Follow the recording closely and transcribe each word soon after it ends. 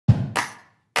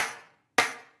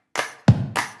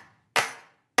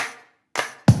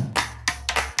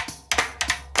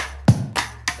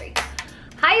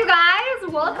Hi you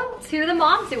guys, welcome to the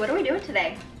Mom Suit. What are we doing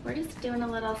today? We're just doing a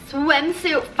little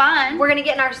swimsuit fun. We're gonna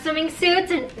get in our swimming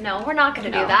suits and no, we're not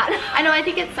gonna do that. I know, I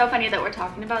think it's so funny that we're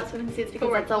talking about swimsuits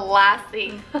because that's the last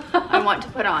thing I want to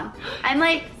put on. I'm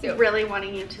like really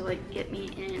wanting you to like get me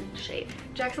in shape.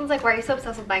 Jackson's like, why are you so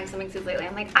obsessed with buying swimming suits lately?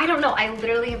 I'm like, I don't know. I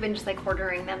literally have been just like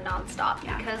ordering them nonstop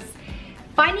because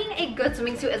finding a good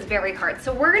swimming suit is very hard.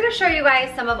 So we're gonna show you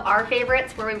guys some of our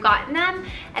favorites, where we've gotten them,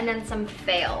 and then some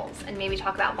fails, and maybe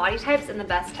talk about body types and the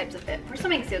best types of fit for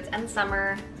swimming suits and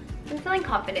summer and feeling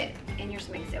confident in your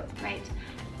swimming suit. Right.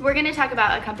 We're gonna talk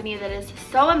about a company that is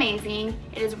so amazing.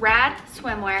 It is Rad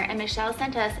Swimwear, and Michelle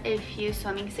sent us a few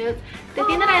swimming suits. The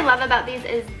thing that I love about these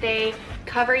is they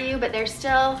cover you, but they're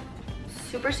still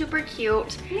super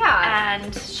cute. Yeah.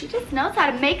 And she just knows how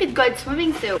to make a good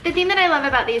swimming suit. The thing that I love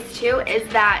about these too is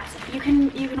that you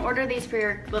can order these for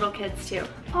your little kids too.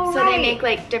 Oh, so they make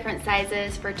like different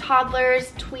sizes for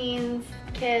toddlers, tweens,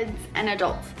 kids, and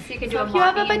adults. So you can do if you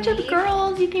have a bunch of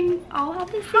girls, you can all have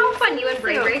this. How fun, you and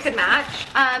Bravery could match.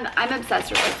 I'm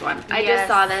obsessed with this one. I just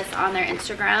saw this on their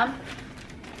Instagram.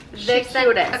 They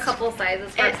sent a couple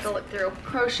sizes for us to look through.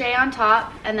 Crochet on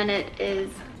top, and then it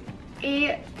is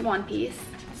a one piece.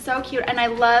 So cute, and I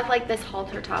love like this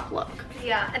halter top look.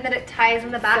 Yeah, and then it ties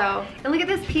in the back. So, and look at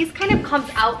this piece kind of comes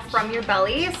out from your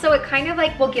belly, so it kind of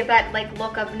like will give that like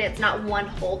look of it's not one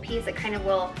whole piece. It kind of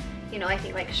will, you know, I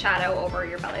think like shadow over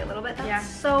your belly a little bit. That's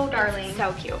so darling. It's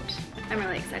so cute. I'm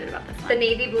really excited about this one. The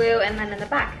navy blue, and then in the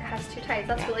back it has two ties.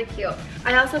 That's really cute.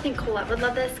 I also think Colette would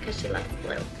love this because she loves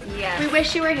blue. Yes. We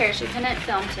wish she were here. She couldn't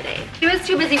film today. She was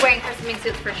too busy wearing her swimming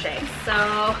suits for Shay.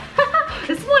 So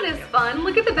this one is fun.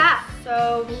 Look at the back.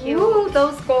 So cute. Ooh,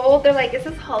 those gold. They're like, is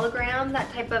this hologram?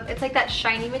 That type of, it's like that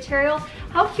shiny material.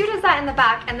 How cute is that in the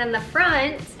back? And then the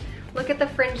front, look at the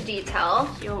fringe detail.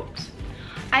 Cute.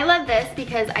 I love this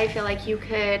because I feel like you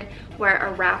could wear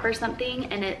a wrap or something,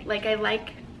 and it like I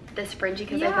like this fringy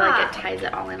because I feel like it ties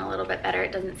it all in a little bit better.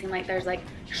 It doesn't seem like there's like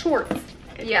shorts.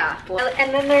 And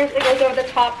then it goes over the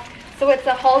top. So it's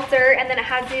a halter, and then it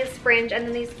has these fringe and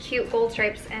then these cute gold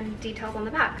stripes and details on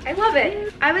the back. I love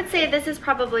it. I would say this is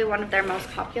probably one of their most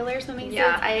popular swimming suits.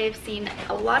 I've seen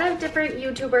a lot of different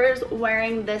YouTubers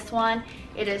wearing this one.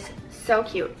 It is so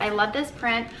cute. I love this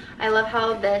print. I love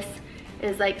how this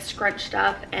is like scrunched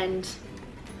up and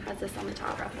has this on the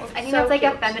top ruffles. I think that's like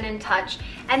a feminine touch.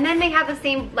 And then they have the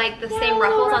same same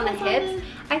ruffles on the hips.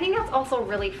 I think that's also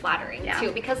really flattering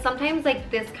too, because sometimes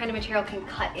like this kind of material can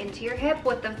cut into your hip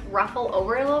with the ruffle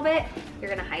over a little bit.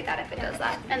 You're gonna hide that if it does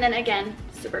that. And then again,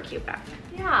 super cute back.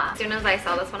 Yeah. As soon as I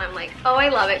saw this one, I'm like, oh, I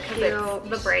love it because it's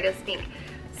the brightest pink.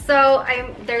 So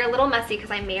they're a little messy because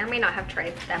I may or may not have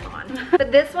tried them on.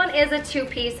 But this one is a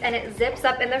two-piece, and it zips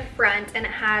up in the front, and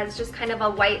it has just kind of a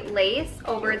white lace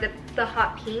over the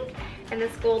hot pink and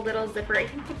this gold little zipper. I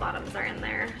think the bottoms are in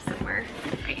there somewhere.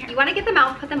 Right here. You want to get them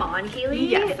out and put them on, Kaylee?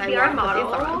 Yes, be our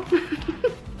model.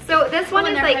 So this one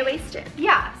is like high-waisted.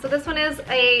 Yeah, so this one is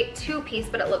a two-piece,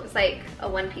 but it looks like a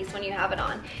one-piece when you have it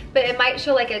on. But it might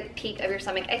show like a peek of your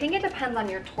stomach. I think it depends on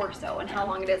your torso and how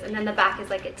long it is, and then the back is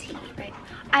like a T, right?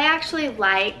 I actually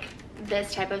like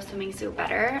this type of swimming suit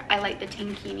better. I like the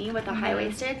tankini with the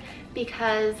high-waisted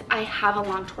because I have a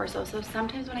long torso. So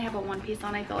sometimes when I have a one-piece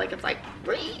on, I feel like it's like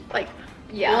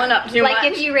pulling up too much.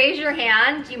 Like if you raise your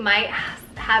hand, you might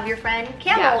have your friend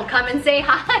Camel come and say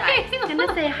hi. Right. It's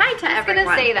gonna say hi to everyone.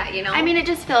 Gonna say that, you know. I mean, it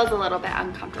just feels a little bit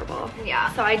uncomfortable.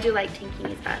 Yeah. So I do like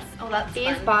tankinis best. Oh, that's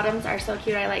These fun. bottoms are so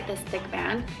cute. I like this thick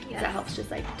band because it helps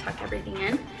just like tuck everything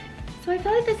in. So I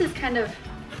feel like this is kind of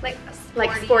like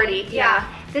sporty.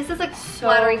 Yeah. This is like so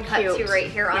fluttering cut cute. too right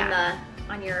here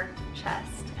on your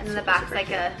chest, and then the back's like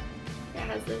cute. It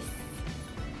has this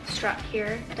strap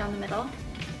here down the middle.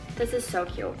 This is so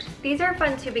cute. These are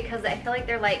fun too because I feel like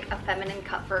they're like a feminine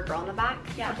cut for a girl in the back,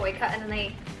 a boy cut, and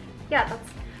then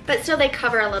but still they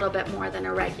cover a little bit more than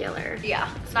a regular.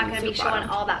 Yeah, it's not gonna be showing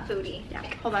all that booty. Yeah,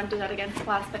 hold on, do that again.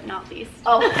 Last but not least.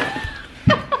 Oh.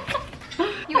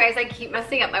 You guys, I keep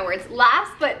messing up my words.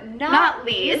 Last but not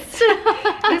least.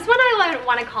 This one I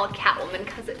want to call Catwoman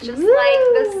because it's just like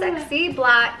the sexy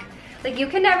black. Like you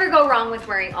can never go wrong with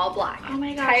wearing all black. Oh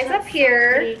my gosh, ties up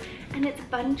here. So and it's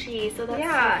bunchy, so that's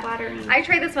so flattering. I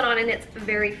tried this one on and it's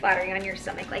very flattering on your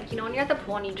stomach. Like, you know, when you're at the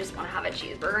pool and you just want to have a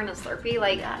cheeseburger and a Slurpee,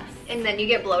 like, and then you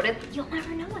get bloated, you'll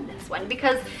never know in this one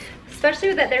because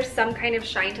especially that there's some kind of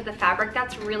shine to the fabric,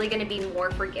 that's really going to be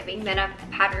more forgiving than a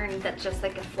pattern that's just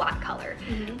like a flat color.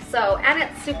 So, and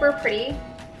it's super pretty.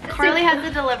 Carly has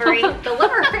the delivery.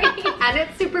 And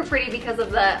it's super pretty because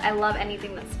of I love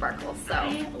anything that sparkles, so.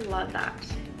 I love that.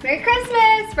 Merry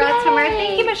Christmas, Brad Summer.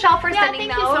 Thank you, Michelle, for sending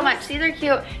those. Thank you so much. These are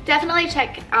cute. Definitely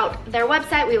check out their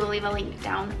website. We will leave a link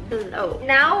down below.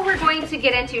 Now we're going to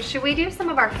get into, should we do some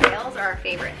of our fails or our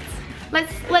favorites?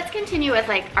 Let's continue with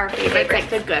like our favorites, like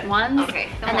the good ones. Okay.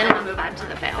 And then we'll move on to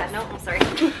the fails. No, I'm sorry.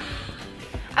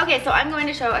 Okay, so I'm going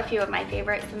to show a few of my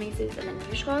favorite swimming suits and then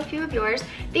you show a few of yours.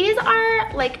 These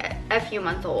are like a few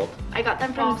months old. I got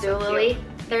them from Zulily.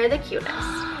 They're the cutest.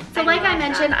 So like I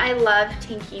mentioned, I love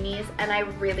tankinis and I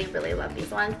really, really love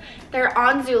these ones. They're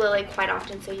on Zulily quite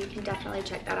often, so you can definitely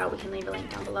check that out. We can leave a link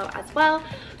down below as well.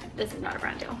 This is not a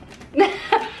brand deal.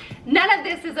 None of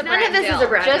this is a brand deal.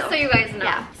 Just so you guys know.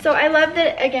 Yeah. So I love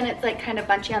that, again, it's like kind of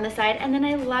bunchy on the side, and then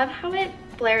I love how it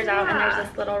flares out and there's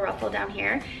this little ruffle down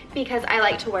here because I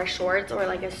like to wear shorts or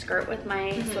like a skirt with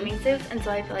my swimming suits, and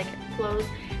so I feel like it flows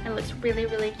and looks really,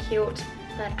 really cute.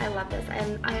 But I love this,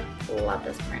 and I love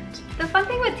this print. The fun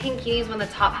thing with tankinis when the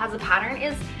top has a pattern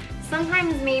is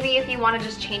sometimes maybe if you want to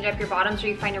just change up your bottoms or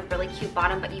you find a really cute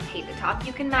bottom but you hate the top,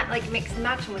 you can like mix and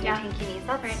match them with your tankinis.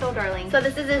 That's so darling. So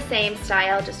this is the same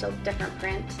style, just a different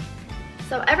print.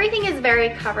 So everything is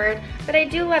very covered, but I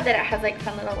do love that it has like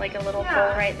fun little, like a little bow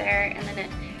right there, and then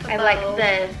I like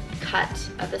the cut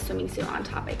of the swimming suit on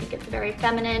top. I think it's very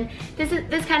feminine.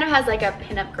 This kind of has like a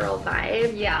pinup girl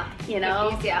vibe. Yeah. You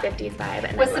know, 50s vibe.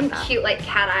 And with some cute like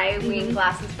cat eye wing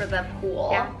glasses for the pool.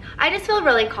 Yeah. I just feel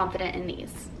really confident in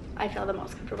these. I feel the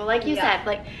most comfortable. Like you said,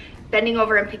 like bending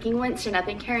over and picking Winston up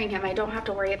and carrying him, I don't have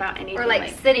to worry about anything. Or like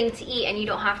sitting to eat and you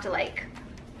don't have to like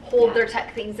hold their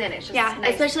tuck things in. It's just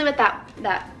nice. Especially with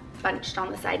that bunched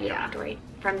on the side, you don't have to worry.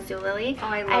 From Zulily. Oh,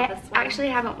 I love this one. I actually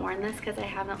haven't worn this because I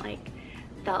haven't like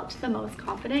felt the most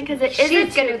confident because it is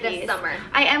a two-piece. This summer.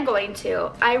 I am going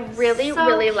to. I really,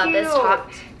 really love this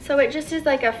top. So it just is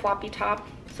like a floppy top.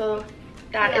 So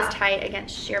that is tight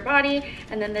against your body,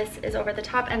 and then this is over the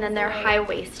top, and then they're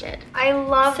high-waisted. I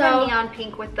love the neon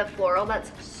pink with the floral.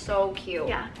 That's so cute.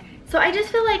 Yeah. So I just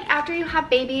feel like after you have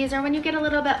babies or when you get a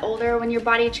little bit older, when your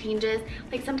body changes,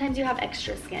 like sometimes you have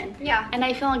extra skin. Yeah. And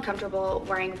I feel uncomfortable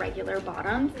wearing regular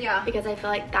bottoms. Yeah. Because I feel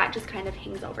like that just kind of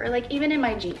hangs over. Like even in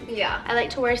my jeans. Yeah. I like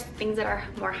to wear things that are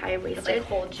more high-waisted. Like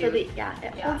hold you. So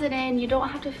it holds it in. You don't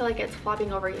have to feel like it's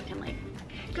flopping over. You can like.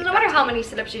 Because no matter how many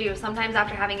sit-ups you do, sometimes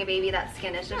after having a baby, that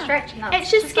skin is just stretched.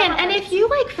 It's just skin. And if you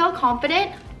like feel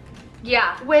confident.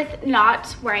 Yeah. With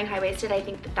not wearing high-waisted, I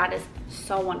think that is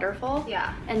so wonderful.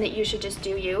 Yeah. And that you should just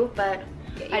do you, but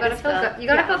you gotta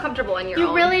feel comfortable in your own.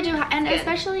 You really do, and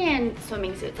especially in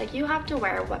swimming suits, like you have to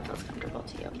wear what feels comfortable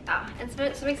to you. Yeah, and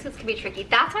swimming suits can be tricky.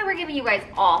 That's why we're giving you guys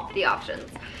all the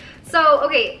options. So,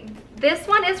 okay, this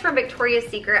one is from Victoria's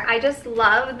Secret. I just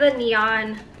love the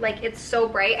neon, like it's so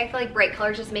bright. I feel like bright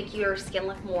colors just make your skin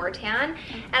look more tan.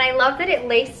 And I love that it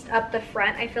laced up the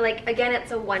front. I feel like, again,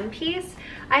 it's a one piece.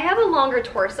 I have a longer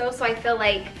torso, so I feel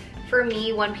like for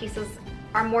me, one pieces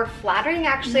are more flattering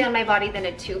actually on my body than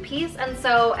a two-piece. And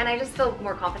I just feel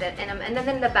more confident in them. And then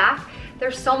in the back,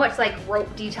 there's so much like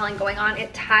rope detailing going on.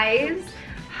 It ties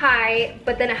high,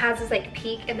 but then it has this like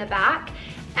peak in the back.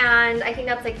 And I think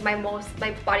that's like my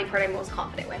body part I'm most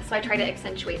confident with. So I try to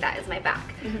accentuate that as my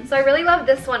back. So I really love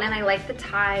this one, and I like the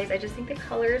ties. I just think the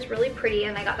color is really pretty,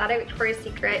 and I got that at Victoria's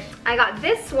Secret. I got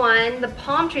this one, the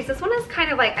palm trees. This one is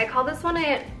kind of like, I call this one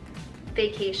a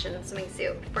vacation swimming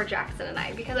suit for Jackson and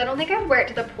I, because I don't think I would wear it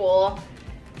to the pool,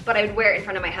 but I would wear it in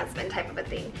front of my husband type of a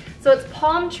thing. So it's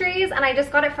palm trees, and I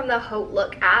just got it from the Haute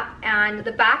Look app, and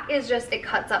the back is just, it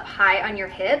cuts up high on your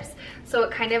hips, so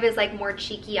it kind of is like more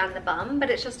cheeky on the bum,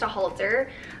 but it's just a halter.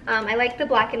 I like the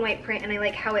black and white print, and I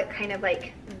like how it kind of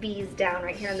like V's down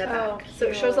right here in the back. Cute. So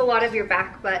it shows a lot of your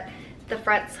back, but the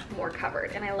front's more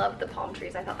covered, and I love the palm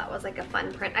trees. I thought that was like a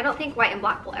fun print. I don't think white and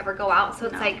black will ever go out, so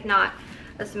it's like not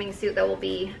a swimming suit that will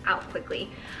be out quickly.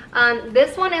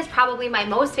 This one is probably my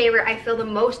most favorite. I feel the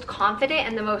most confident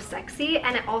and the most sexy,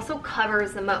 and it also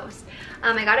covers the most.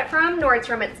 I got it from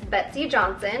Nordstrom. It's Betsy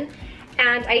Johnson,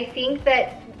 and I think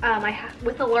that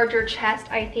with a larger chest,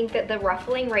 I think that the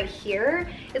ruffling right here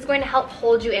is going to help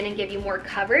hold you in and give you more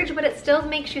coverage, but it still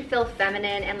makes you feel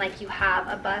feminine and like you have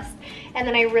a bust. And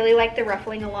then I really like the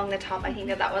ruffling along the top. I think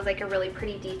that that was like a really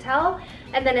pretty detail.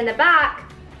 And then in the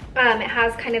back, it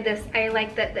has kind of this, I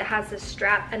like that it has this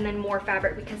strap and then more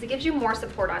fabric because it gives you more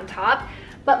support on top.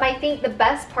 But I think the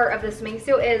best part of the swimming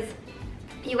suit is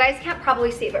you guys can't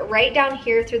probably see it, but right down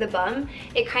here through the bum,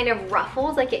 it kind of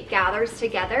ruffles, like it gathers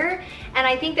together. And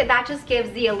I think that that just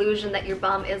gives the illusion that your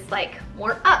bum is like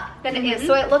more up than it is.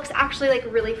 So it looks actually like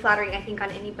really flattering, I think,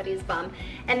 on anybody's bum.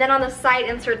 And then on the side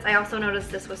inserts, I also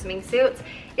noticed this with Swimsuits,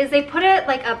 is they put it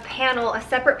like a panel, a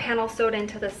separate panel sewed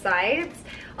into the sides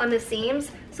on the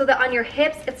seams, so that on your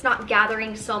hips it's not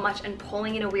gathering so much and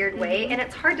pulling in a weird way. And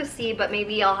it's hard to see, but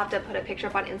maybe I'll have to put a picture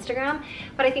up on Instagram.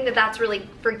 But I think that that's really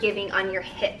forgiving on your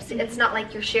hips. It's not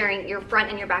like you're sharing, your front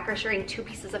and your back are sharing two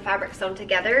pieces of fabric sewn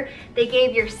together. They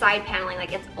gave your side paneling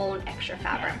like its own extra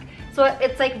fabric. So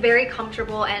it's like very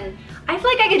comfortable, and I feel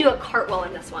like I could do a cartwheel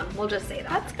in this one. We'll just say that.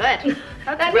 That's good.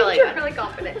 That really means you're good. really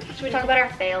confident. Should we talk about our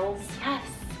fails? Yes.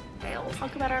 Fails.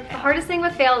 Talk about our fails. The hardest thing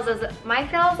with fails is that my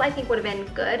fails I think would have been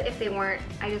good if they weren't,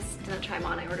 I just didn't try them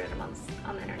on. I ordered them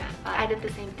on the internet. I did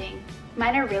the same thing.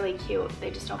 Mine are really cute.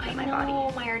 They just don't fit my body.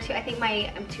 Oh, mine are too. I think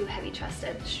I'm too heavy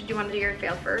chested. Do you want to do your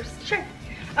fail first? Sure.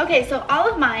 Okay, so all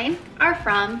of mine are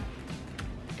from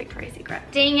Victoria's Secret.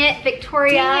 Dang it,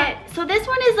 Victoria. Dang it. So this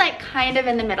one is like kind of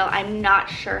in the middle. I'm not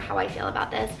sure how I feel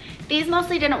about this. These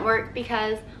mostly didn't work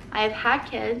because I've had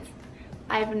kids,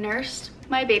 I've nursed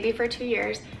my baby for 2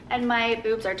 years, and my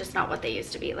boobs are just not what they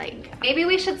used to be. Like, maybe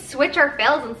we should switch our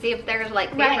fails and see if there's like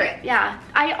favorites. Right, yeah.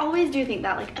 I always do think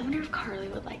that, like, I wonder if Carly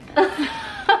would like this.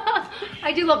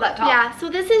 I do love that top. Yeah, so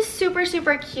this is super,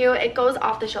 super cute. It goes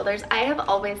off the shoulders. I have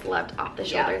always loved off the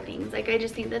shoulder things. Like, I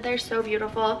just think that they're so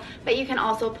beautiful, but you can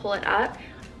also pull it up.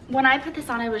 When I put this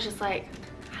on, I was just like,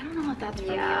 I don't know if that's for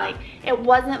me. Like, it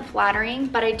wasn't flattering,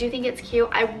 but I do think it's cute.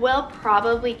 I will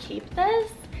probably keep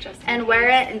this and wear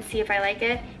it and see if I like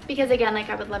it, because again,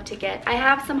 like, I would love to get, I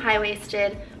have some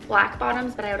high-waisted black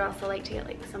bottoms, but I would also like to get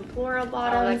like some floral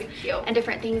bottoms and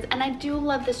different things. And I do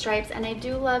love the stripes, and I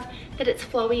do love that it's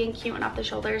flowy and cute and off the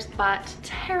shoulders, but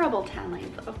terrible tan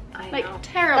line though. I know. Like,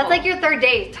 terrible. That's like your third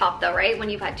day top though, right? When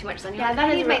you've had too much sun. Yeah,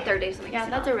 that is my third day something. Yeah,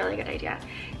 that's a really good idea.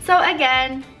 So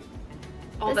again,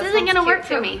 this isn't gonna work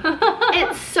for me.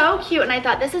 It's so cute, and I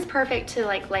thought this is perfect to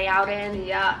like lay out in.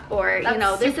 Yeah. Or, you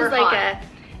know, this is like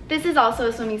this is also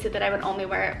a swimming suit that I would only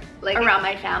wear like around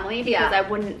my family, because I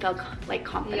wouldn't feel like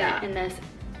confident in this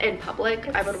in public.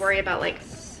 I would worry about like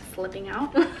slipping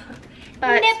out.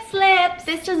 But nip slips.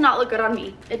 This does not look good on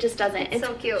me. It just doesn't. It's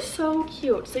so cute. So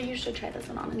cute. So you should try this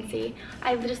one on and see.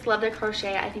 I just love the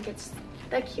crochet. I think it's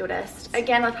the cutest.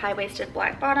 Again, with high-waisted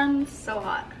black bottoms. So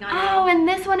hot. Oh, and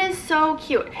this one is so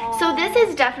cute. Aww. So this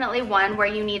is definitely one where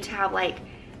you need to have like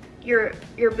your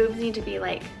boobs need to be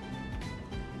like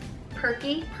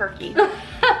perky.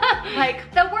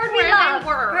 Like the word we love,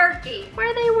 perky.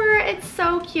 Where they were, it's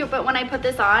so cute, but when I put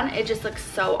this on, it just looks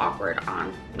so awkward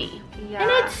on me. Yeah.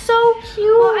 And it's so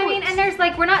cute. Well, I mean, and there's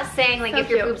like, we're not saying like if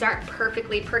your boobs aren't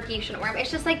perfectly perky, you shouldn't wear them.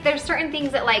 It's just like there's certain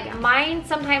things that like mine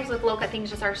sometimes with low cut things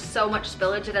just are so much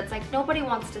spillage that it's like nobody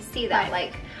wants to see that.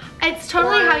 Like, it's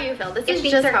totally how you feel. This is if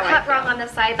just things are how cut wrong on the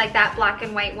side, like that black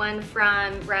and white one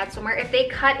from Rad Swimwear, if they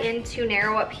cut in too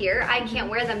narrow up here, I can't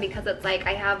wear them because it's like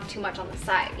I have too much on the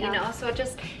side, you know? So it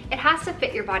has to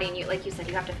fit your body, and you, like you said,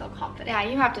 you have to feel confident. Yeah,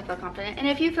 you have to feel confident. And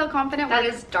if you feel confident, that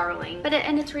is darling. But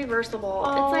and it's reversible.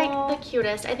 It's like the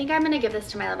cutest. I think I'm gonna give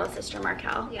this to my little sister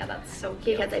Markel. Yeah, that's so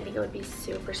cute. Because I think it would be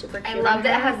super, super cute. I love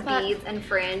that it has beads and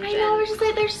fringe. I know, it's just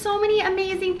like there's so many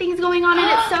amazing things going on, and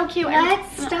it's so cute.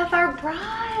 Let's stuff our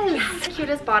bras. Yes,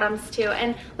 cutest bottoms too.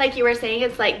 And like you were saying,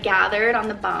 it's like gathered on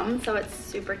the bum, so it's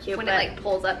super cute. When it like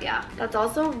pulls up, yeah. That's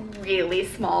also really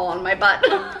small on my butt.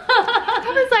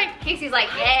 I was like, Casey's like,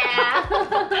 yeah.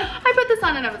 I put this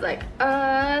on and I was like,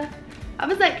 I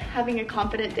was like having a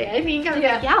confident day. I think I was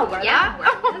like, yeah, wear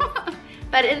that.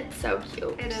 But it's so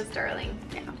cute. It is, darling.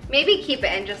 Yeah. Maybe keep it,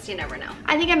 and just, you never know.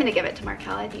 I think I'm gonna give it to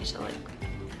Markel. I think she'll like.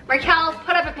 Markel,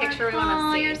 put up a picture. We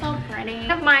want to see. You're so pretty.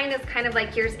 Mine is kind of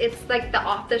like yours. It's like the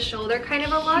off the shoulder kind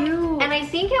of a look. And I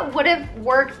think it would have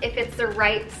worked if it's the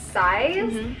right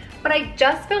size. But I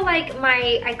just feel like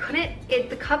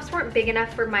the cups weren't big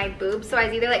enough for my boobs. So I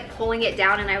was either like pulling it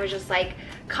down and I was just like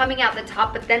coming out the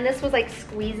top. But then this was like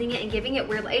squeezing it and giving it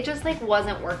weird. It just like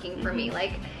wasn't working for me.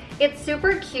 Like, it's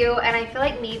super cute, and I feel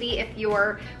like maybe if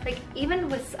you're like, even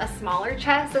with a smaller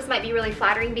chest, this might be really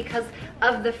flattering because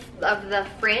of the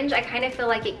fringe. I kind of feel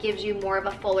like it gives you more of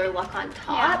a fuller look on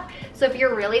top. So if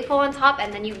you're really full on top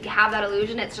and then you have that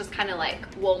illusion, it's just kind of like,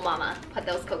 whoa mama, put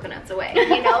those coconuts away,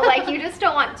 you know? Like, you just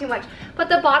don't want too much. But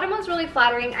the bottom was really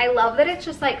flattering. I love that it's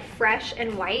just like fresh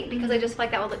and white, because I just feel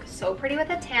like that would look so pretty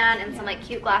with a tan and some like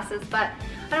cute glasses. But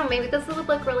I don't know, maybe this would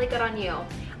look really good on you.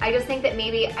 I just think that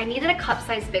maybe I needed a cup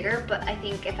size bigger, but I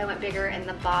think if I went bigger in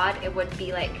the bod, it would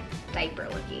be like diaper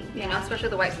looking, you know, especially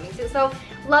the white swimming suit. So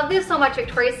love this so much,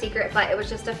 Victoria's Secret, but it was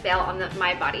just a fail on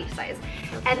my body size.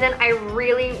 And then I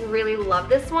really, really love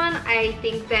this one. I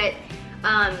think that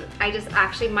I just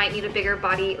actually might need a bigger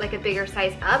body, like a bigger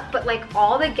size up, but like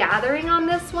all the gathering on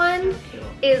this one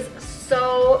is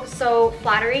so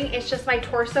flattering. It's just my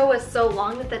torso was so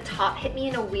long that the top hit me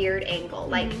in a weird angle.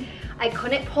 Like I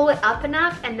couldn't pull it up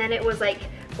enough, and then it was like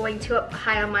going too up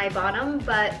high on my bottom.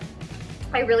 But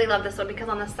I really love this one because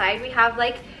on the side we have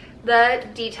like the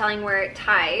detailing where it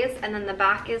ties, and then the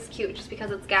back is cute just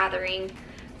because it's gathering.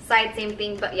 Side same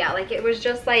thing, but yeah, like it was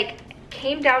just like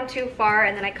came down too far,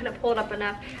 and then I couldn't pull it up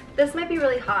enough. This might be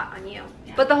really hot on you.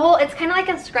 But the whole, it's kind of like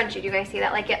a scrunchie. Do you guys see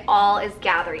that? Like it all is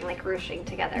gathering, like ruching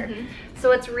together.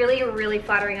 So it's really, really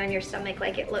flattering on your stomach.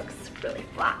 Like it looks really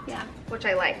flat. Yeah. Which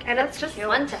I like. And it's just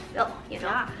fun to fill, you know?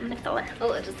 Yeah, I'm gonna fill it.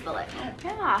 Oh, just fill it.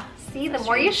 Yeah. See, the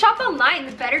more you shop online,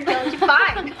 the better deals you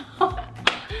find.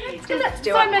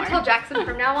 So I'm gonna tell Jackson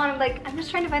from now on, I'm like, I'm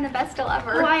just trying to find the best deal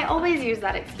ever. Well, I always use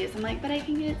that excuse. I'm like, but I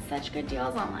can get such good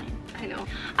deals online. I know.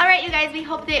 All right, you guys, we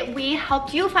hope that we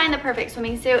helped you find the perfect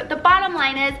swimming suit. The bottom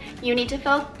line is you need to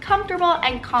feel comfortable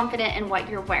and confident in what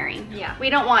you're wearing. Yeah. We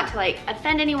don't want to like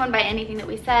offend anyone by anything that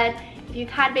we said. If you've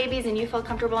had babies and you feel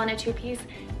comfortable in a two-piece,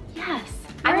 yes.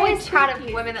 I'm always proud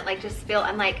of women that like just feel,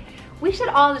 I'm like, we should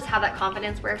all just have that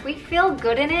confidence where if we feel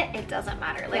good in it, it doesn't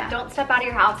matter. Like don't step out of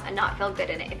your house and not feel good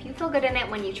in it. If you feel good in it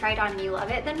when you try it on and you love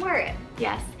it, then wear it.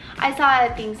 Yes. I saw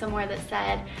a thing somewhere that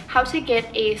said how to get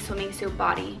a swimming suit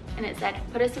body. And it said,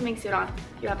 put a swimming suit on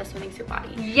if you have a swimming suit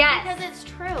body. Yes. Because it's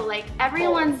true. Like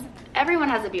everyone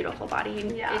has a beautiful body.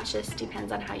 It just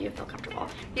depends on how you feel comfortable.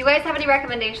 If you guys have any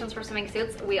recommendations for swimming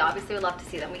suits, we obviously would love to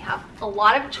see them. We have a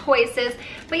lot of choices.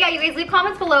 But yeah, you guys leave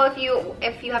comments below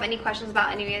if you have any questions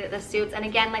about any of the suits. And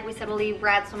again, like we said, we'll leave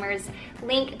Rad Swimmer's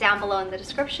link down below in the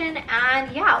description.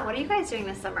 And yeah, what are you guys doing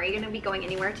this summer? Are you gonna be going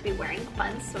anywhere to be wearing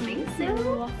fun swimming suits?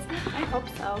 I hope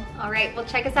so. All right, well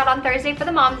check us out on Thursday for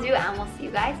the Mom Zoo, and we'll see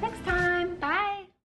you guys next time.